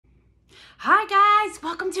Hi guys,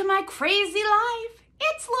 welcome to my crazy life.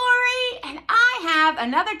 It's Lori and I have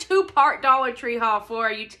another two-part Dollar Tree haul for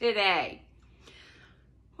you today.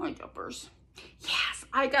 Hi jumpers. Yes,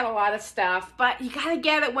 I got a lot of stuff, but you gotta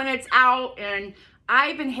get it when it's out, and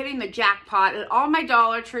I've been hitting the jackpot at all my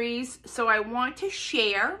Dollar Trees, so I want to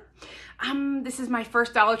share. This is my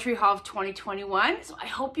first Dollar Tree haul of 2021, so I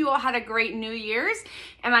hope you all had a great New Year's,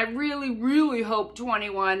 and I really hope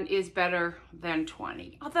 21 is better than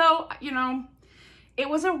 20. Although, you know, it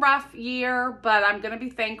was a rough year, but I'm going to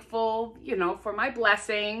be thankful, you know, for my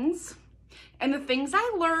blessings and the things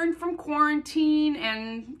I learned from quarantine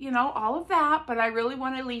and, you know, all of that. But I really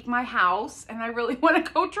want to leave my house and I really want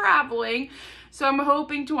to go traveling. So I'm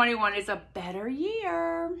hoping 21 is a better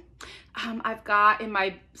year. I've got in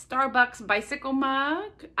my Starbucks bicycle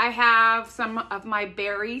mug, I have some of my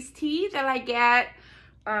berries tea that I get,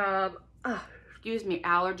 excuse me,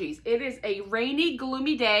 allergies. It is a rainy,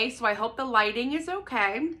 gloomy day, so I hope the lighting is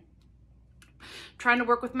okay. Trying to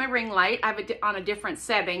work with my ring light. I have it on a different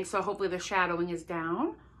setting, so hopefully the shadowing is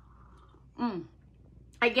down.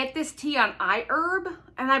 I get this tea on iHerb,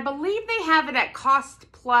 and I believe they have it at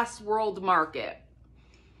Cost Plus World Market.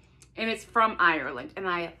 And it's from Ireland, and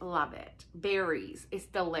I love it. Berries, it's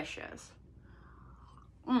delicious.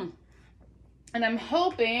 And I'm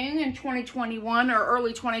hoping in 2021 or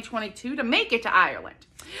early 2022 to make it to Ireland.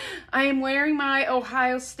 I am wearing my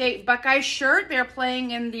Ohio State Buckeye shirt. They're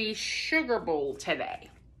playing in the Sugar Bowl today.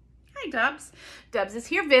 Hi, Dubs. Dubs is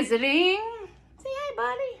here visiting. Say hi,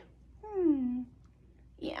 buddy.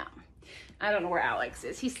 Yeah. I don't know where Alex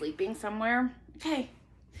is. He's sleeping somewhere. Okay.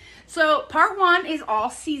 So part one is all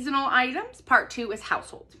seasonal items. Part two is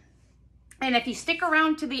household. And if you stick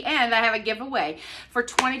around to the end, I have a giveaway for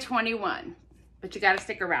 2021. But you got to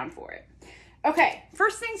stick around for it. Okay,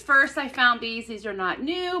 first things first, I found these. These are not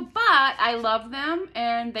new, but I love them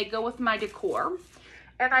and they go with my decor.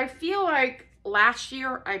 And I feel like last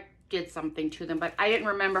year I did something to them, but I didn't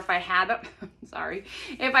remember if I had them. Sorry,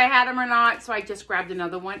 if I had them or not, so I just grabbed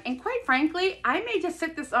another one. And quite frankly, I may just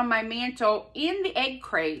sit this on my mantle in the egg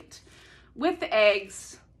crate with the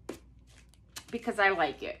eggs because I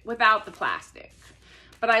like it without the plastic.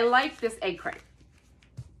 But I like this egg crate.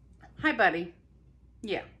 Hi, buddy.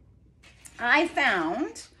 Yeah. I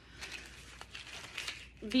found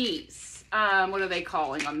these, what are they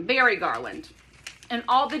calling them? Berry garland, and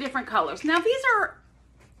all the different colors. Now these are,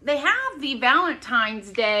 they have the Valentine's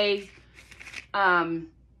Day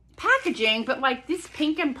packaging, but like this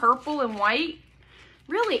pink and purple and white,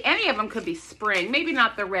 really any of them could be spring. Maybe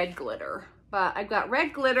not the red glitter, but I've got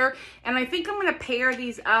red glitter, and I think I'm going to pair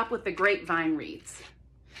these up with the grapevine wreaths.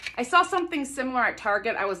 I saw something similar at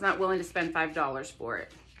Target. I was not willing to spend $5 for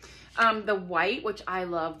it. The white, which I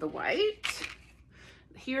love the white.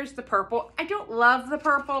 Here's the purple. I don't love the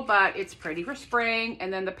purple, but it's pretty for spring.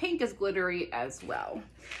 And then the pink is glittery as well.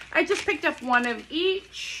 I just picked up one of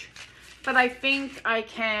each, but I think I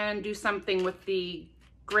can do something with the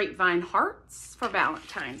grapevine hearts for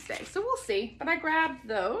Valentine's Day. So we'll see, but I grabbed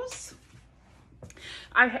those.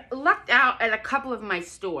 I lucked out at a couple of my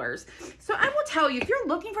stores. So I will tell you, if you're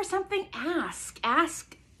looking for something, ask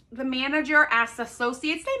the manager, ask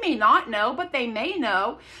associates. They may not know, but they may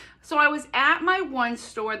know. So I was at my one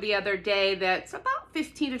store the other day that's about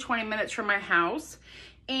 15 to 20 minutes from my house.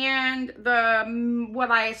 And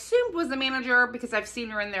what I assumed was the manager, because I've seen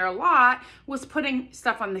her in there a lot, was putting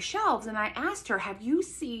stuff on the shelves. And I asked her, have you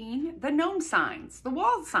seen the gnome signs, the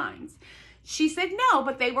wall signs? She said no,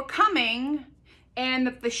 but they were coming, and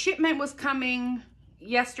that the shipment was coming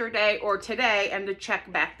yesterday or today, and to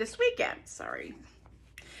check back this weekend. Sorry.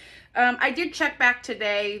 I did check back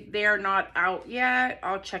today. They're not out yet.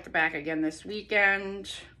 I'll check back again this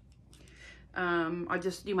weekend. I'll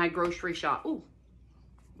just do my grocery shop. Ooh,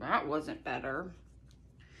 that wasn't better.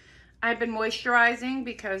 I've been moisturizing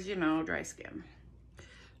because, you know, dry skin.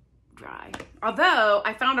 Dry. Although,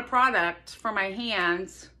 I found a product for my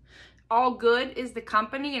hands. All Good is the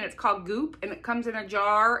company, and it's called Goop, and it comes in a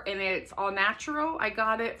jar, and it's all natural. I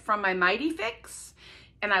got it from my Mighty Fix,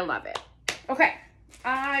 and I love it. Okay.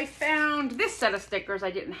 I found this set of stickers I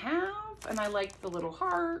didn't have, and I like the little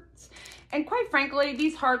hearts. And quite frankly,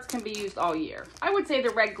 these hearts can be used all year. I would say the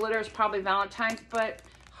red glitter is probably Valentine's, but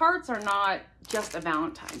hearts are not just a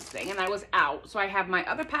Valentine's thing. And I was out, so I have my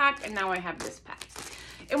other pack, and now I have this pack.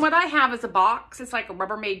 And what I have is a box. It's like a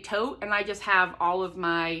Rubbermaid tote, and I just have all of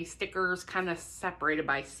my stickers kind of separated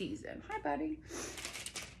by season. Hi, buddy.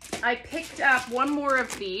 I picked up one more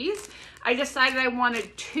of these. I decided I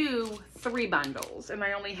wanted 3 bundles, and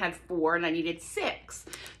I only had 4, and I needed 6.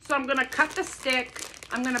 So I'm gonna cut the stick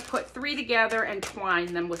I'm gonna put 3 together and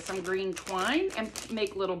twine them with some green twine and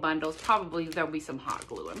make little bundles. Probably there'll be some hot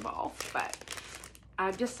glue involved, but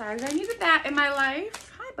I've decided I needed that in my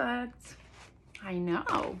life. Hi, buds. I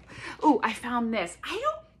know. Oh, I found this.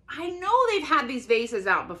 I know they've had these vases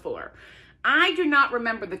out before. I do not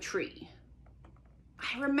remember the tree.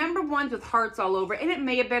 I remember ones with hearts all over, and it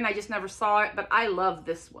may have been, I just never saw it, but I love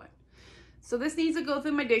this one. So this needs to go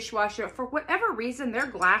through my dishwasher. For whatever reason, their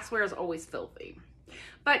glassware is always filthy.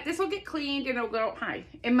 But this will get cleaned and it'll go,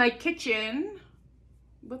 in my kitchen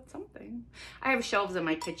with something. I have shelves in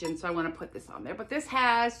my kitchen, so I want to put this on there. But this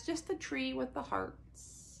has just the tree with the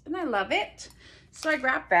hearts, and I love it. So I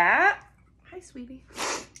grabbed that. Hi, sweetie.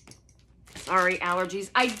 Sorry, allergies.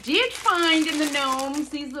 I did find in the gnomes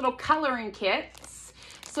these little coloring kits.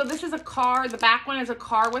 So this is a car. The back one is a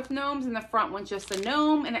car with gnomes, and the front one's just a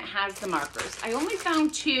gnome, and it has the markers. I only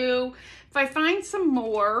found 2. If I find some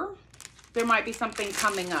more, there might be something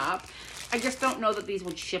coming up. I just don't know that these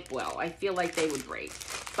would ship well. I feel like they would break.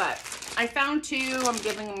 But I found 2. I'm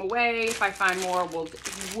giving them away. If I find more,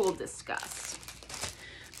 we'll discuss.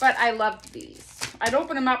 But I love these. I'd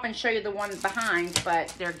open them up and show you the ones behind,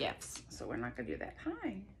 but they're gifts, so we're not gonna do that.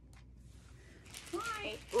 Hi.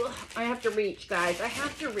 Hi. Ugh, I have to reach, guys. I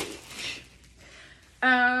have to reach.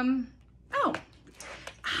 Oh,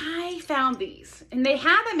 I found these, and they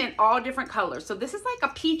have them in all different colors. So this is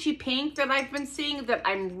like a peachy pink that I've been seeing that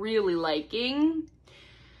I'm really liking.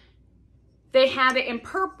 They had it in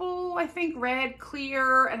purple, I think, red,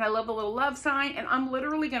 clear, and I love the little love sign. And I'm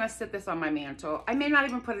literally gonna sit this on my mantle. I may not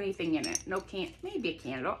even put anything in it. Maybe a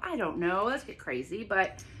candle. I don't know. Let's get crazy,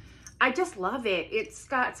 but I just love it. It's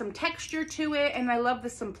got some texture to it, and I love the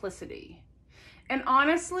simplicity. And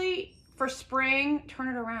honestly, for spring, turn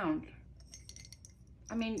it around.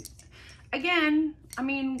 I mean, again,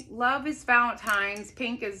 love is Valentine's,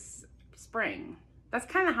 pink is spring. That's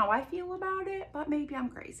kind of how I feel about it, but maybe I'm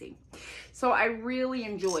crazy. So I really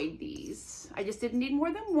enjoyed these. I just didn't need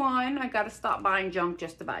more than one. I got to stop buying junk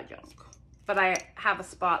just to buy junk. But I have a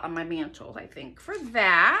spot on my mantle, I think, for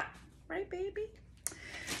that. Right, baby?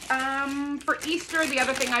 For Easter, the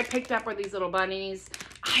other thing I picked up were these little bunnies.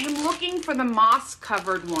 I am looking for the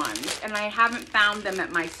moss-covered ones, and I haven't found them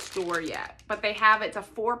at my store yet. But they have, it's a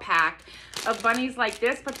 4-pack of bunnies like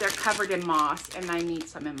this, but they're covered in moss, and I need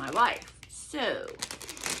some in my life. So,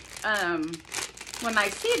 when I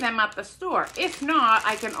see them at the store, if not,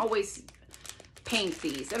 I can always paint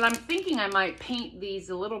these. And I'm thinking I might paint these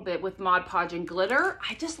a little bit with Mod Podge and glitter.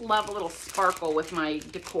 I just love a little sparkle with my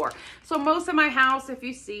decor. So most of my house, if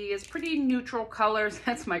you see, is pretty neutral colors.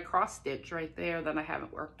 That's my cross stitch right there that I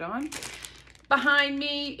haven't worked on. Behind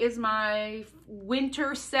me is my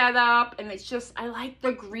winter setup, and it's just, I like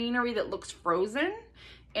the greenery that looks frozen.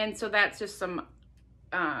 And so that's just some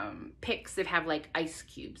picks that have like ice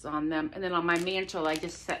cubes on them. And then on my mantle, I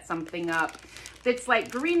just set something up that's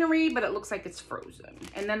like greenery, but it looks like it's frozen.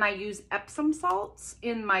 And then I use Epsom salts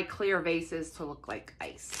in my clear vases to look like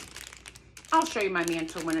ice. I'll show you my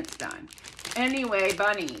mantle when it's done. Anyway,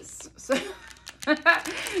 bunnies. So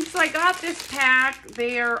I got this pack.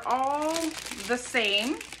 They are all the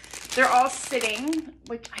same. They're all sitting,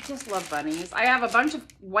 which I just love bunnies. I have a bunch of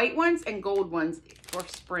white ones and gold ones for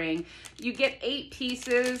spring. You get 8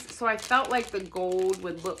 pieces, so I felt like the gold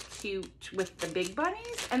would look cute with the big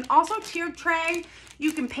bunnies. And also tiered tray,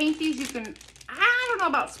 you can paint these. You can, I don't know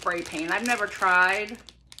about spray paint. I've never tried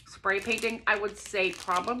spray painting. I would say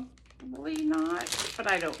probably not, but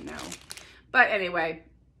I don't know. But anyway,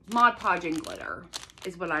 Mod Podge and glitter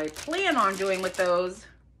is what I plan on doing with those.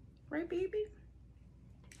 Right, baby?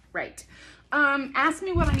 Right. Ask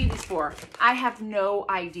me what I need these for. I have no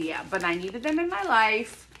idea, but I needed them in my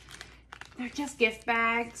life. They're just gift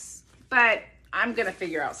bags, but I'm going to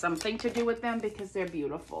figure out something to do with them because they're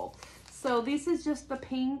beautiful. So this is just the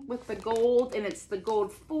pink with the gold, and it's the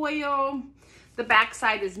gold foil. The back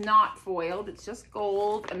side is not foiled. It's just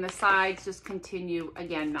gold, and the sides just continue,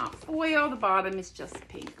 again, not foil. The bottom is just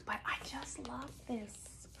pink, but I just love this.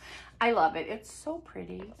 I love it. It's so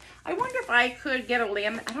pretty. I wonder if I could get a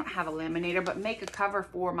I don't have a laminator, but make a cover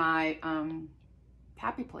for my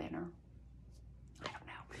happy planner. I don't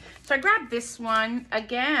know. So I grabbed this one.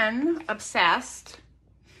 Again, obsessed.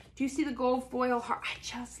 Do you see the gold foil heart? I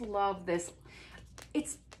just love this.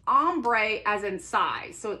 It's ombre as in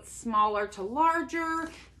size. So it's smaller to larger.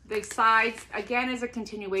 The sides, again, is a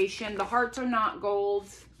continuation. The hearts are not gold.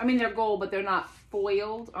 I mean, they're gold, but they're not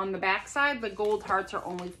foiled on the back side. The gold hearts are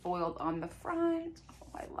only foiled on the front. Oh,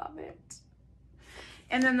 I love it.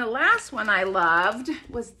 And then the last one I loved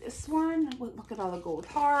was this one. Look at all the gold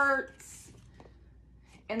hearts.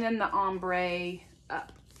 And then the ombre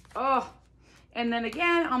up. Oh, And then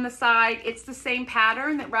again, on the side, it's the same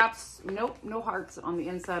pattern that wraps, nope, no hearts on the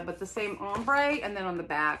inside, but the same ombre. And then on the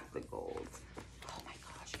back, the gold. Oh my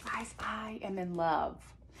gosh, guys, I am in love.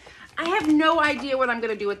 I have no idea what I'm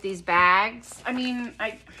going to do with these bags. I mean,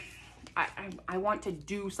 I want to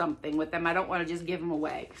do something with them. I don't want to just give them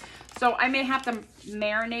away. So I may have to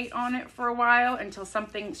marinate on it for a while until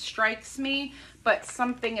something strikes me, but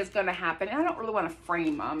something is going to happen. And I don't really want to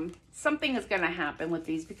frame them. Something is going to happen with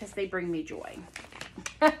these because they bring me joy.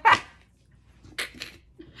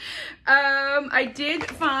 I did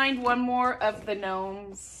find one more of the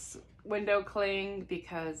gnomes window cling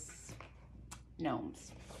because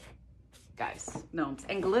gnomes. Guys, gnomes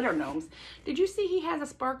and glitter gnomes. Did you see he has a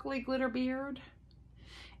sparkly glitter beard?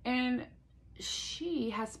 And she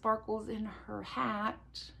has sparkles in her hat.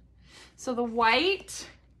 So the white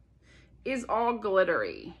is all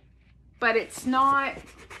glittery, but it's not,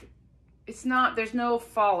 there's no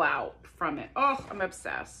fallout from it. Oh, I'm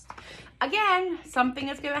obsessed. Again, something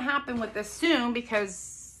is going to happen with this soon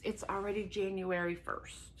because it's already January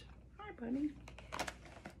 1st. Hi, buddy.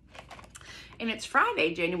 And it's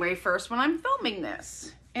Friday, January 1st when I'm filming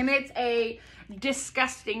this. And it's a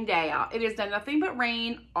disgusting day out. It has done nothing but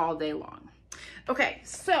rain all day long. Okay,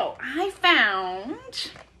 so I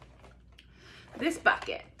found this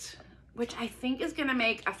bucket, which I think is gonna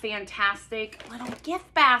make a fantastic little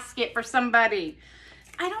gift basket for somebody.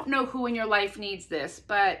 I don't know who in your life needs this,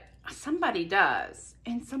 but somebody does.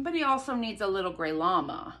 And somebody also needs a little gray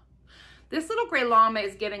llama. This little gray llama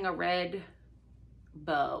is getting a red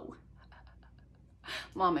bow.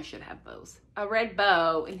 Llama should have bows. A red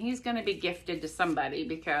bow, and he's going to be gifted to somebody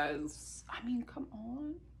because, I mean, come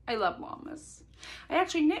on. I love llamas. I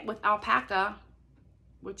actually knit with alpaca,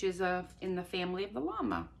 which is in the family of the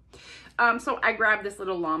llama. So I grabbed this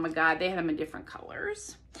little llama guy. They had them in different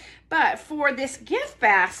colors. But for this gift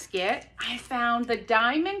basket, I found the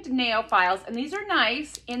diamond nail files, and these are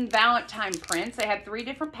nice in Valentine prints. They had 3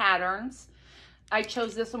 different patterns. I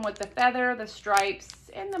chose this one with the feather, the stripes,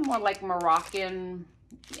 and the more like Moroccan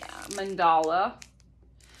mandala.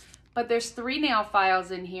 But there's 3 nail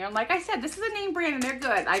files in here. Like I said, this is a name brand and they're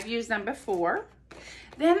good. I've used them before.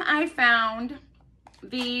 Then I found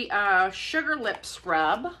the sugar lip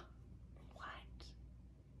scrub. What?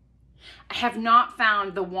 I have not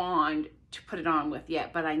found the wand to put it on with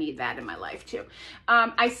yet, but I need that in my life too.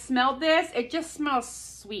 I smelled this. It just smells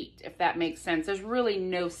sweet, if that makes sense. There's really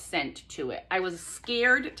no scent to it. I was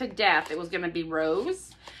scared to death it was going to be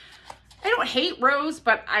rose. I don't hate rose,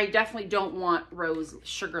 but I definitely don't want rose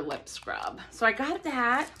sugar lip scrub. So I got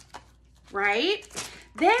that, right?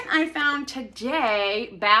 Then I found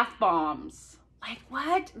today bath bombs. Like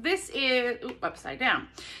what? This is, upside down.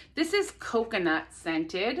 This is coconut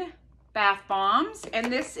scented bath bombs,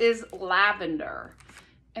 and this is lavender.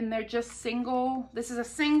 And they're just single. This is a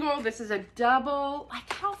single, this is a double.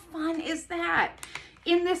 Like how fun is that?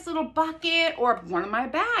 In this little bucket or one of my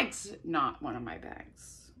bags. Not one of my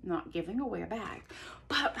bags. Not giving away a bag.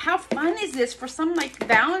 But how fun is this for some like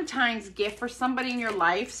Valentine's gift for somebody in your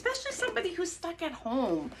life, especially somebody who's stuck at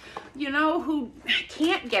home, you know, who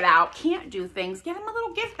can't get out, can't do things. Get them a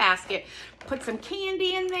little gift basket. Put some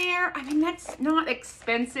candy in there. I mean, that's not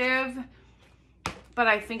expensive, but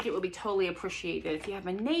I think it would be totally appreciated if you have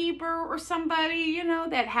a neighbor or somebody, you know,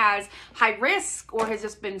 that has high risk or has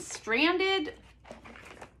just been stranded.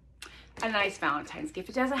 A nice Valentine's gift.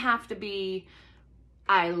 It doesn't have to be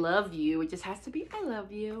I love you. It just has to be I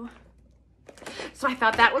love you. So I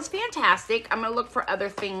thought that was fantastic. I'm going to look for other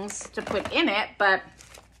things to put in it, but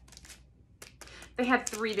they had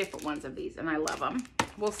 3 different ones of these and I love them.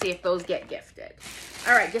 We'll see if those get gifted.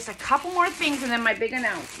 All right, just a couple more things and then my big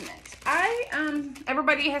announcement.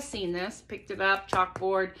 Everybody has seen this, picked it up,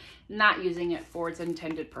 chalkboard, not using it for its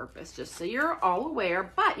intended purpose, just so you're all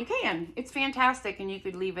aware, but you can. It's fantastic and you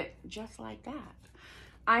could leave it just like that.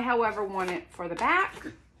 I, however, want it for the back.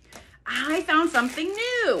 I found something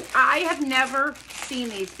new. I have never seen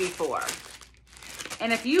these before.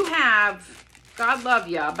 And if you have, God love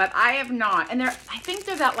ya, but I have not. And I think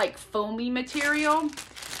they're that like foamy material.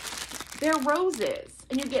 They're roses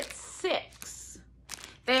and you get 6.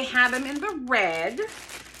 They had them in the red.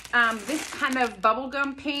 This kind of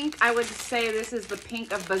bubblegum pink. I would say this is the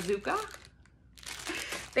pink of Bazooka.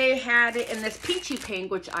 They had it in this peachy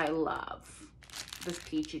pink, which I love. This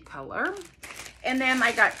peachy color. And then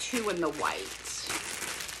I got 2 in the white.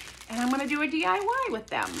 And I'm going to do a DIY with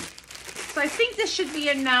them. So I think this should be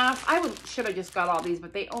enough. Should have just got all these,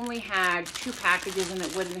 but they only had 2 packages and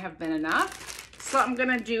it wouldn't have been enough. So I'm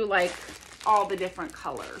going to do like all the different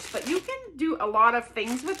colors. But you can do a lot of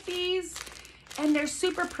things with these and they're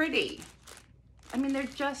super pretty. I mean, they're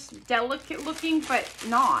just delicate looking, but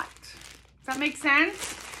not. Does that make sense?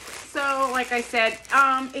 So, like I said,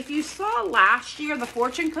 if you saw last year, the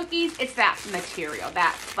fortune cookies, it's that material,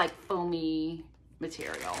 that like foamy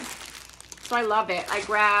material. So I love it. I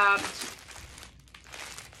grabbed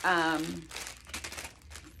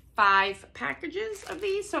 5 packages of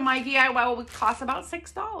these. So my DIY would cost about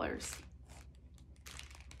 $6.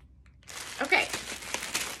 Okay,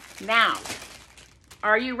 now,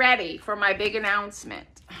 are you ready for my big announcement?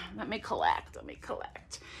 Let me collect.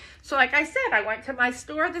 So like I said, I went to my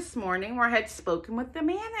store this morning where I had spoken with the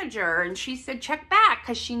manager, and she said check back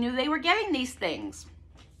because she knew they were getting these things.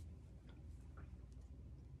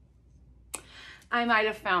 I might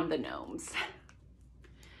have found the gnomes.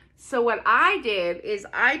 So what I did is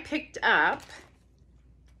I picked up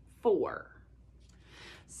 4.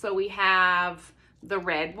 So we have the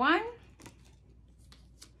red one,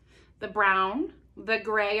 the brown, the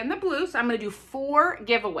gray, and the blue. So I'm going to do 4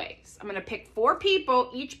 giveaways. I'm going to pick 4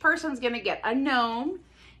 people. Each person's going to get a gnome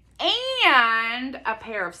and a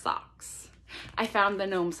pair of socks. I found the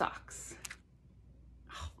gnome socks.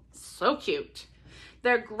 Oh, so cute.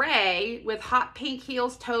 They're gray with hot pink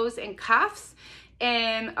heels, toes, and cuffs,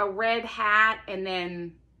 and a red hat, and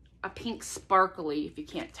then a pink sparkly, if you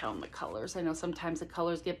can't tell in the colors. I know sometimes the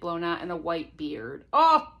colors get blown out, and a white beard.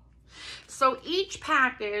 Oh! So each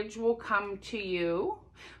package will come to you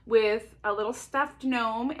with a little stuffed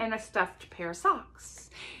gnome and a stuffed pair of socks.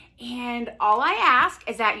 And all I ask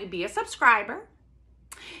is that you be a subscriber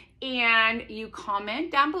and you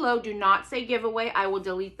comment down below. Do not say giveaway. I will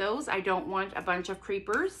delete those. I don't want a bunch of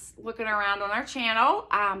creepers looking around on our channel.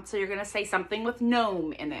 So you're going to say something with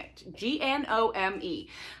gnome in it. G-N-O-M-E.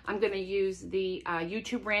 I'm going to use the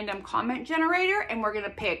YouTube random comment generator, and we're going to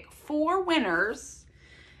pick 4 winners.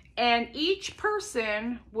 And each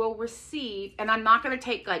person will receive, and I'm not going to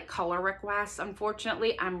take like color requests,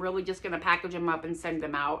 unfortunately. I'm really just going to package them up and send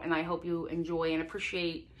them out. And I hope you enjoy and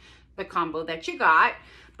appreciate the combo that you got.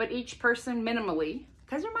 But each person minimally,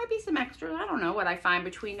 because there might be some extras. I don't know what I find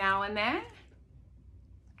between now and then.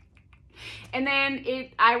 And then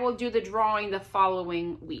I will do the drawing the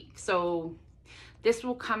following week. So this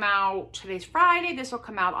will come out, today's Friday. This will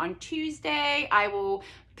come out on Tuesday. I will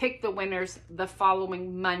pick the winners the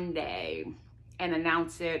following Monday and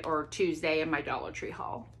announce it, or Tuesday in my Dollar Tree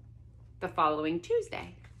haul the following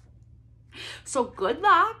Tuesday. So good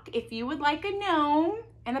luck. If you would like a gnome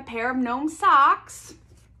and a pair of gnome socks,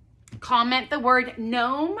 comment the word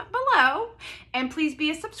gnome below, and please be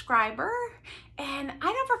a subscriber. And I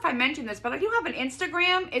don't know if I mentioned this, but I do have an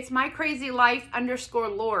Instagram. It's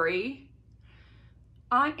mycrazylife_Lori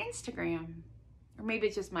on Instagram. Or maybe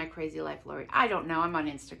it's just My Crazy Life Lori. I don't know. I'm on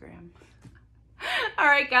Instagram. All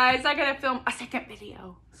right, guys. I got to film a second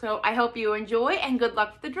video. So I hope you enjoy, and good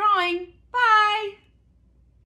luck with the drawing. Bye.